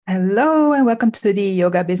Hello and welcome to the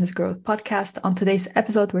Yoga Business Growth Podcast. On today's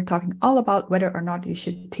episode, we're talking all about whether or not you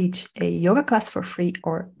should teach a yoga class for free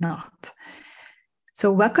or not.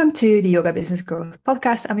 So welcome to the Yoga Business Growth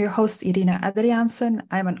Podcast. I'm your host, Irina Adriaansen.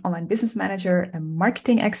 I'm an online business manager, a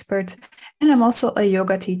marketing expert, and I'm also a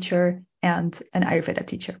yoga teacher and an Ayurveda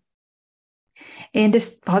teacher. In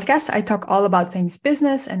this podcast, I talk all about things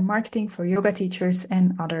business and marketing for yoga teachers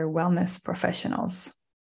and other wellness professionals.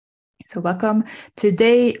 So welcome.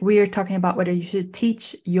 Today, we are talking about whether you should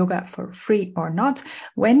teach yoga for free or not,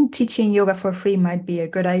 when teaching yoga for free might be a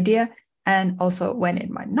good idea, and also when it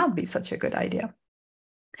might not be such a good idea.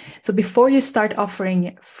 So before you start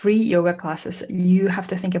offering free yoga classes, you have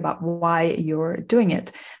to think about why you're doing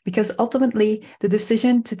it, because ultimately the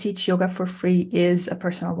decision to teach yoga for free is a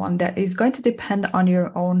personal one that is going to depend on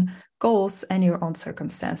your own goals and your own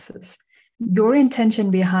circumstances. Your intention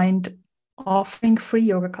behind offering free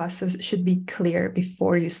yoga classes should be clear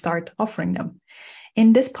before you start offering them.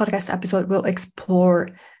 In this podcast episode, we'll explore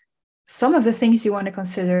some of the things you want to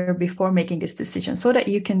consider before making this decision so that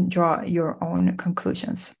you can draw your own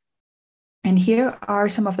conclusions. And here are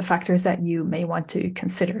some of the factors that you may want to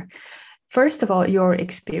consider. First of all, your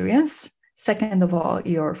experience. Second of all,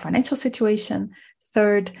 your financial situation.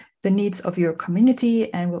 Third, the needs of your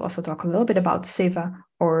community. And we'll also talk a little bit about seva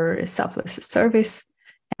or selfless service.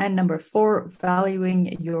 And number 4, valuing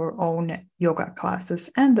your own yoga classes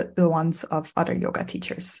and the ones of other yoga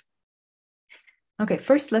teachers. Okay,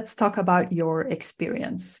 first, let's talk about your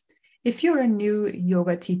experience. If you're a new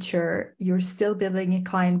yoga teacher, you're still building a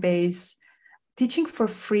client base, teaching for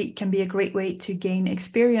free can be a great way to gain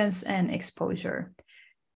experience and exposure.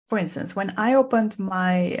 For instance, when I opened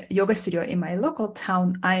my yoga studio in my local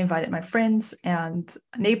town, I invited my friends and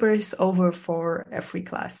neighbors over for a free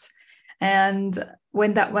class. And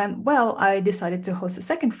when that went well, I decided to host a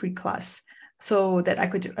second free class so that I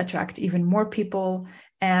could attract even more people.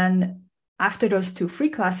 And after those 2 free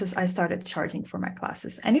classes, I started charging for my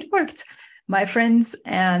classes, and it worked. My friends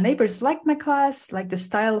and neighbors liked my class, liked the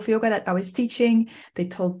style of yoga that I was teaching. They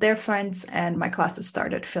told their friends, and my classes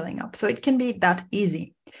started filling up. So it can be that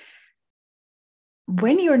easy.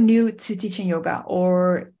 When you're new to teaching yoga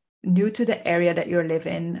or new to the area that you live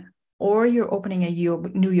in, or you're opening a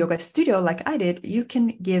new yoga studio like I did, you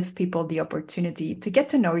can give people the opportunity to get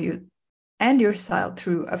to know you and your style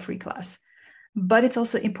through a free class. But it's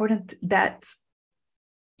also important that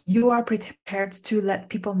you are prepared to let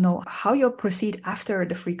people know how you'll proceed after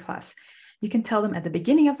the free class. You can tell them at the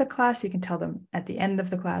beginning of the class, you can tell them at the end of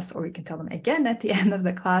the class, or you can tell them again at the end of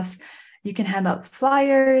the class. You can hand out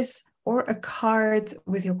flyers or a card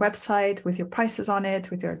with your website, with your prices on it,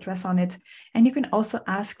 with your address on it. And you can also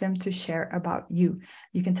ask them to share about you.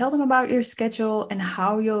 You can tell them about your schedule and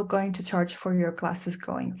how you're going to charge for your classes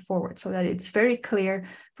going forward, so that it's very clear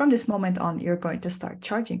from this moment on, you're going to start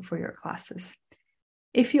charging for your classes.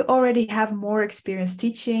 If you already have more experience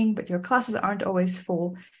teaching, but your classes aren't always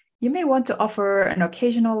full, you may want to offer an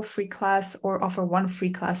occasional free class or offer one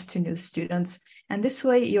free class to new students. And this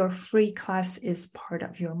way, your free class is part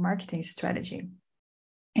of your marketing strategy.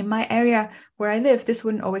 In my area where I live, this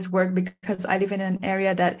wouldn't always work because I live in an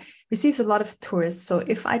area that receives a lot of tourists. So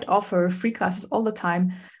if I'd offer free classes all the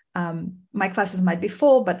time, my classes might be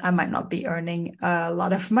full, but I might not be earning a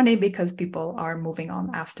lot of money because people are moving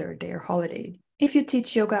on after their holiday. If you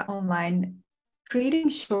teach yoga online, creating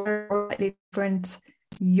shorter or slightly different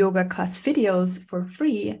yoga class videos for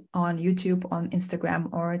free on YouTube, on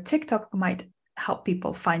Instagram, or TikTok might help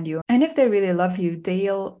people find you. And if they really love you,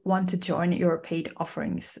 they'll want to join your paid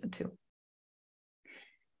offerings too.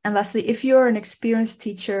 And lastly, if you're an experienced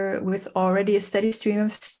teacher with already a steady stream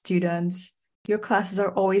of students, your classes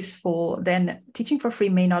are always full, then teaching for free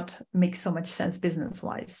may not make so much sense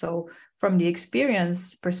business-wise. So from the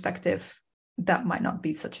experience perspective, that might not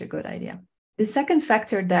be such a good idea. The second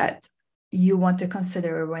factor that you want to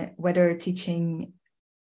consider whether teaching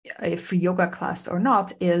a free yoga class or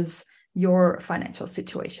not is your financial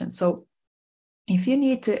situation. So if you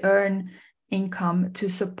need to earn income to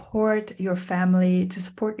support your family, to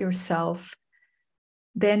support yourself,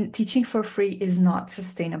 then teaching for free is not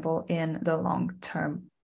sustainable in the long term.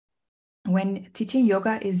 When teaching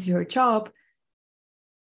yoga is your job,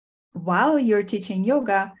 while you're teaching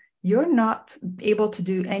yoga, you're not able to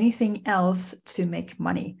do anything else to make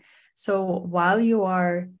money. So while you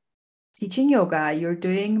are teaching yoga, you're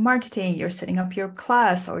doing marketing, you're setting up your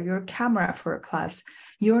class or your camera for a class,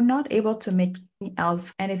 you're not able to make anything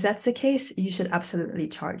else. And if that's the case, you should absolutely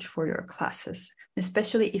charge for your classes,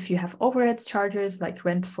 especially if you have overhead charges like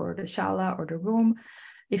rent for the shala or the room,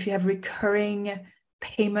 if you have recurring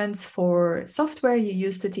payments for software you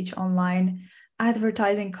use to teach online,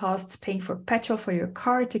 advertising costs, paying for petrol for your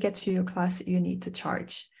car to get to your class, you need to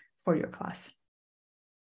charge for your class.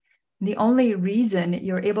 The only reason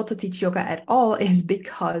you're able to teach yoga at all is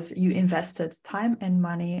because you invested time and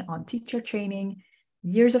money on teacher training,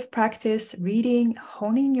 years of practice, reading,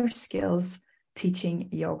 honing your skills, teaching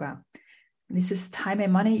yoga. This is time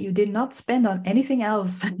and money you did not spend on anything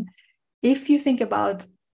else. If you think about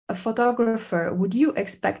a photographer, would you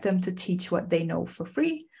expect them to teach what they know for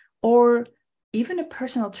free? Or even a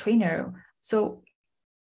personal trainer? So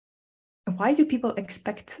why do people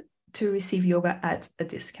expect to receive yoga at a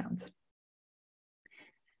discount?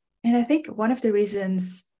 And I think one of the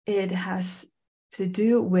reasons it has to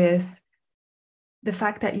do with the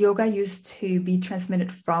fact that yoga used to be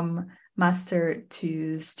transmitted from master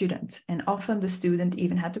to student. And often the student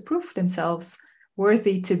even had to prove themselves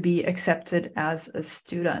worthy to be accepted as a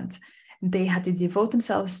student. They had to devote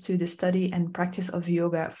themselves to the study and practice of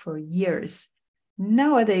yoga for years.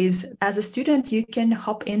 Nowadays, as a student, you can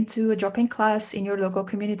hop into a drop-in class in your local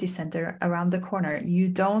community center around the corner. You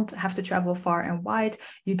don't have to travel far and wide.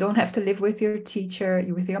 You don't have to live with your teacher,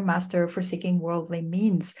 with your master, forsaking worldly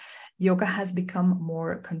means. Yoga has become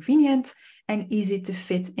more convenient and easy to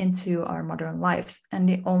fit into our modern lives. And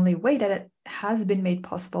the only way that it has been made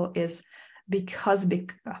possible is because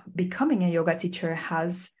becoming a yoga teacher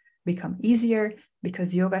has become easier,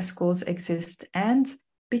 because yoga schools exist, and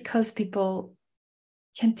because people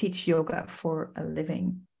can teach yoga for a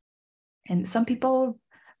living. And some people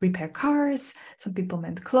repair cars, some people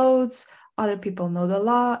mend clothes, other people know the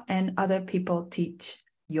law, and other people teach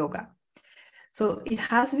yoga. So it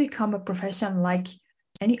has become a profession like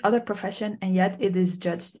any other profession, and yet it is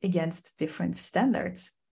judged against different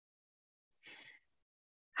standards.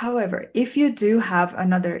 However, if you do have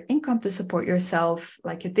another income to support yourself,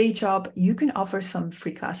 like a day job, you can offer some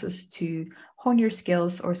free classes to hone your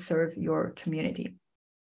skills or serve your community.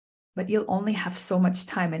 But you'll only have so much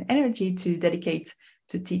time and energy to dedicate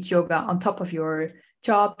to teach yoga on top of your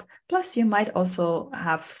job. Plus, you might also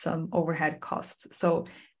have some overhead costs. So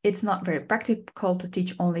it's not very practical to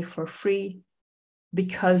teach only for free,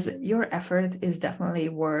 because your effort is definitely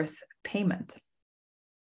worth payment.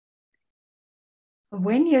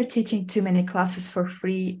 When you're teaching too many classes for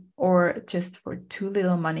free or just for too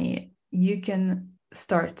little money, you can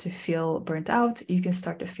start to feel burnt out. You can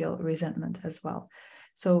start to feel resentment as well.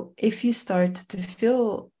 So if you start to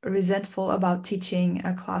feel resentful about teaching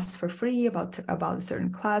a class for free, about a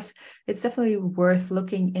certain class, it's definitely worth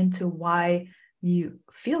looking into why you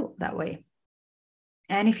feel that way.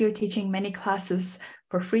 And if you're teaching many classes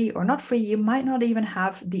for free or not free, you might not even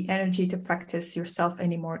have the energy to practice yourself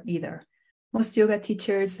anymore either. Most yoga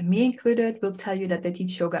teachers, me included, will tell you that they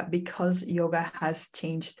teach yoga because yoga has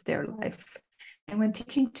changed their life. And when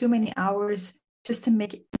teaching too many hours just to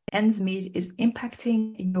make ends meet is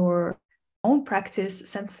impacting your own practice,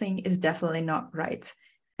 something is definitely not right.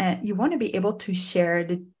 And you want to be able to share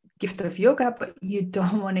the gift of yoga, but you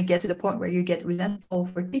don't want to get to the point where you get resentful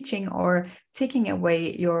for teaching or taking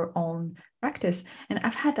away your own practice. And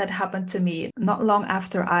I've had that happen to me not long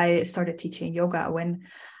after I started teaching yoga, when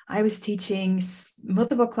I was teaching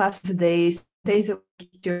multiple classes a day, days a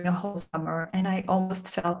week during a whole summer, and I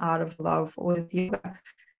almost fell out of love with yoga.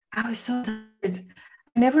 I was so tired.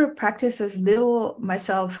 I never practiced as little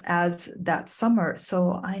myself as that summer,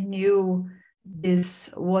 so I knew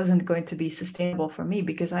this wasn't going to be sustainable for me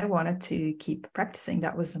because I wanted to keep practicing.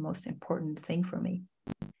 That was the most important thing for me.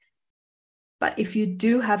 But if you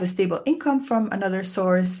do have a stable income from another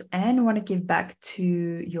source and want to give back to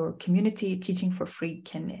your community, teaching for free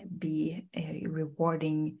can be a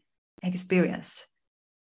rewarding experience.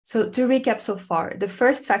 So to recap so far, the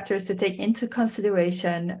first factors to take into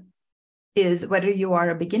consideration is whether you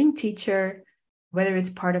are a beginning teacher, whether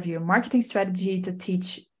it's part of your marketing strategy to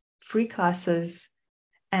teach free classes,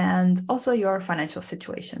 and also your financial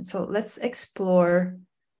situation. So let's explore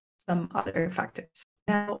some other factors.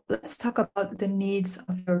 Now, let's talk about the needs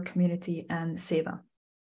of your community and seva.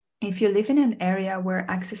 If you live in an area where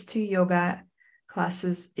access to yoga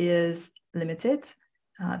classes is limited,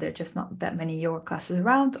 there are just not that many yoga classes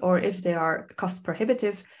around, or if they are cost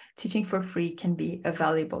prohibitive, teaching for free can be a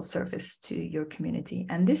valuable service to your community.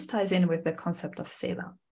 And this ties in with the concept of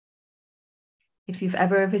seva. If you've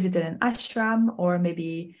ever visited an ashram or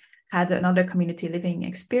maybe had another community living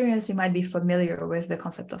experience, you might be familiar with the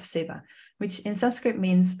concept of seva, which in Sanskrit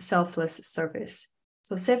means selfless service.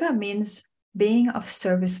 So seva means being of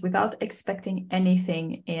service without expecting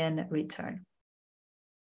anything in return.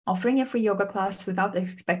 Offering a free yoga class without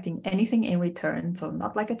expecting anything in return, so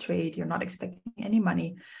not like a trade, you're not expecting any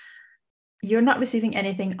money, you're not receiving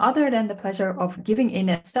anything other than the pleasure of giving in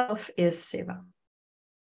itself, is seva.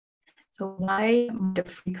 So why might a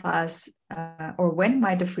free class or when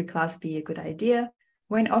might a free class be a good idea?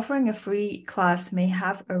 When offering a free class may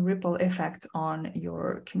have a ripple effect on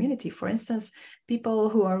your community. For instance, people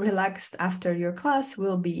who are relaxed after your class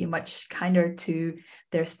will be much kinder to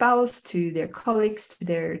their spouse, to their colleagues, to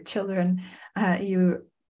their children.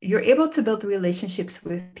 You're able to build relationships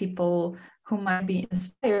with people who might be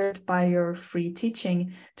inspired by your free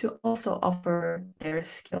teaching to also offer their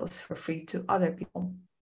skills for free to other people.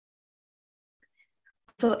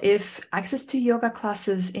 So if access to yoga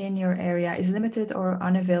classes in your area is limited or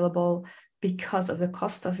unavailable because of the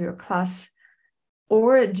cost of your class,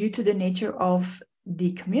 or due to the nature of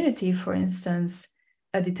the community, for instance,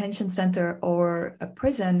 a detention center or a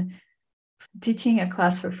prison, teaching a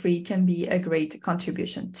class for free can be a great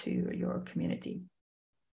contribution to your community.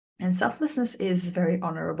 And selflessness is very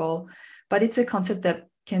honorable, but it's a concept that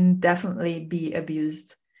can definitely be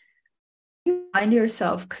abused. You find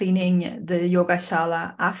yourself cleaning the yoga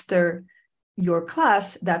shala after your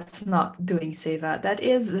class, that's not doing seva. That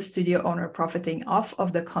is the studio owner profiting off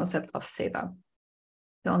of the concept of seva.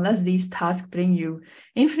 So unless these tasks bring you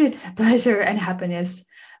infinite pleasure and happiness,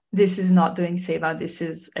 this is not doing seva, this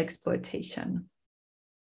is exploitation.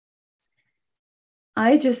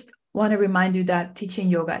 I just want to remind you that teaching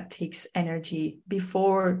yoga takes energy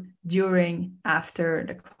before, during, after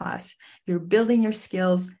the class. You're building your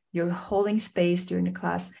skills, you're holding space during the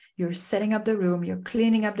class, you're setting up the room, you're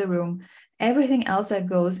cleaning up the room. Everything else that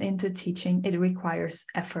goes into teaching, it requires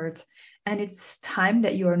effort. And it's time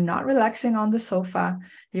that you're not relaxing on the sofa.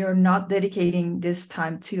 You're not dedicating this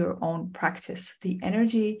time to your own practice. The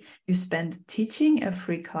energy you spend teaching a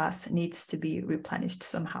free class needs to be replenished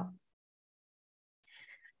somehow.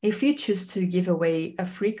 If you choose to give away a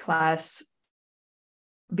free class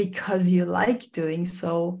because you like doing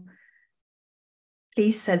so,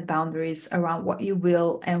 please set boundaries around what you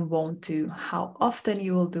will and won't do, how often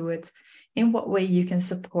you will do it, in what way you can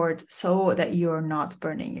support so that you are not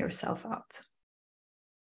burning yourself out.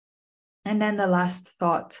 And then the last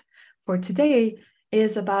thought for today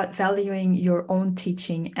is about valuing your own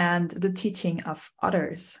teaching and the teaching of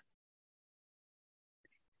others.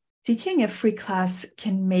 Teaching a free class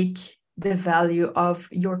can make the value of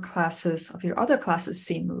your classes, of your other classes,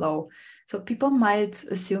 seem low. So people might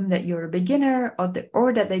assume that you're a beginner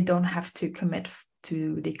or that they don't have to commit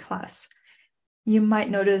to the class. You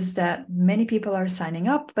might notice that many people are signing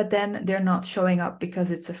up, but then they're not showing up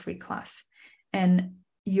because it's a free class. And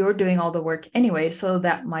you're doing all the work anyway, so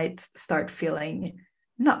that might start feeling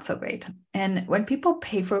not so great. And when people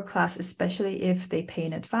pay for a class, especially if they pay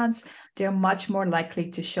in advance, they're much more likely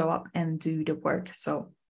to show up and do the work.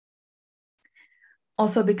 So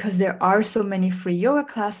also because there are so many free yoga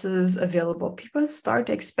classes available, people start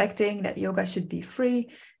expecting that yoga should be free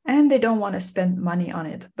and they don't want to spend money on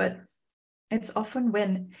it. But it's often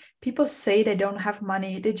when people say they don't have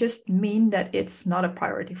money, they just mean that it's not a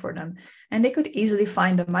priority for them. And they could easily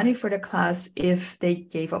find the money for the class if they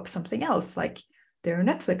gave up something else, like their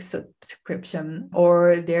Netflix subscription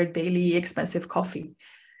or their daily expensive coffee.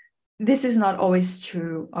 This is not always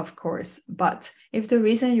true, of course, but if the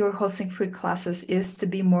reason you're hosting free classes is to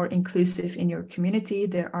be more inclusive in your community,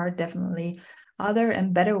 there are definitely other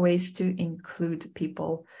and better ways to include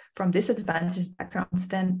people from disadvantaged backgrounds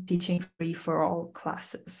than teaching free for all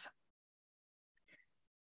classes.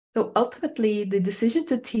 So ultimately, the decision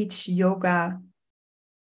to teach yoga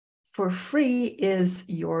for free is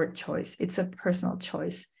your choice. It's a personal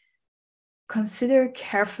choice. Consider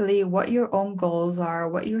carefully what your own goals are,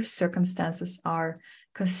 what your circumstances are.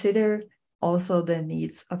 Consider also the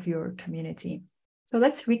needs of your community. So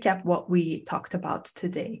let's recap what we talked about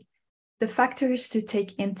today. The factors to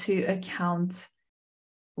take into account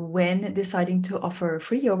when deciding to offer a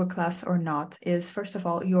free yoga class or not is, first of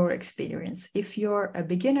all, your experience. If you're a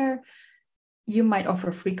beginner, you might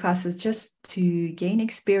offer free classes just to gain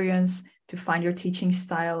experience, to find your teaching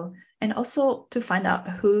style, and also to find out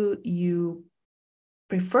who you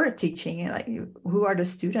prefer teaching, like who are the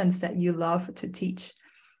students that you love to teach.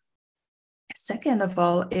 Second of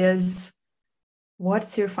all is,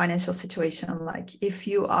 what's your financial situation like? If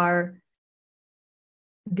you are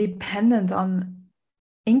dependent on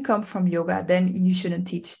income from yoga, then you shouldn't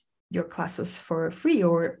teach your classes for free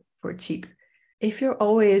or for cheap. If you're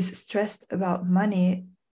always stressed about money,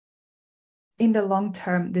 in the long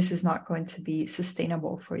term, this is not going to be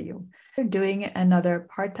sustainable for you. You're doing another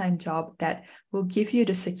part-time job that will give you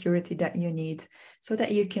the security that you need so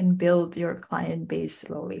that you can build your client base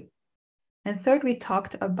slowly. And third, we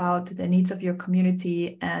talked about the needs of your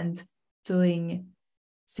community and doing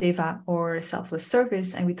seva or selfless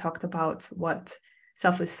service. And we talked about what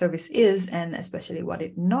selfless service is, and especially what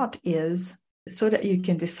it not is, so that you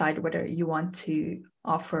can decide whether you want to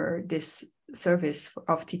offer this service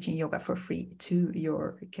of teaching yoga for free to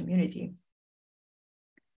your community.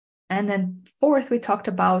 And then fourth, we talked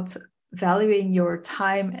about valuing your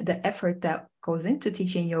time, the effort that goes into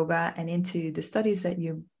teaching yoga and into the studies that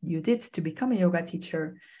you did to become a yoga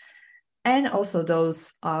teacher, and also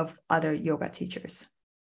those of other yoga teachers.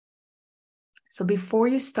 So before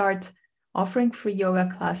you start offering free yoga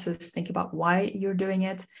classes, think about why you're doing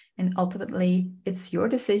it. And ultimately, it's your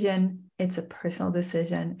decision. It's a personal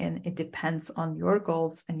decision, and it depends on your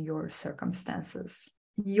goals and your circumstances.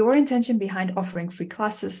 Your intention behind offering free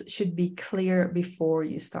classes should be clear before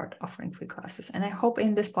you start offering free classes. And I hope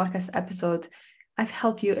in this podcast episode, I've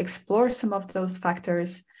helped you explore some of those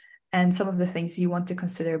factors and some of the things you want to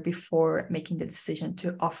consider before making the decision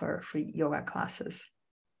to offer free yoga classes.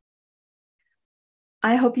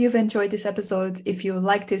 I hope you've enjoyed this episode. If you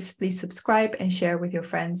like this, please subscribe and share with your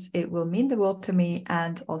friends. It will mean the world to me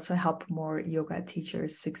and also help more yoga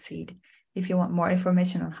teachers succeed. If you want more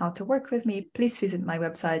information on how to work with me, please visit my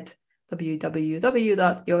website,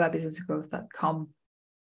 www.yogabusinessgrowth.com.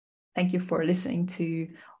 Thank you for listening to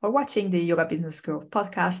or watching the Yoga Business Growth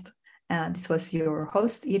podcast. And this was your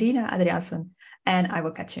host, Irina Adriasen, and I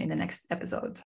will catch you in the next episode.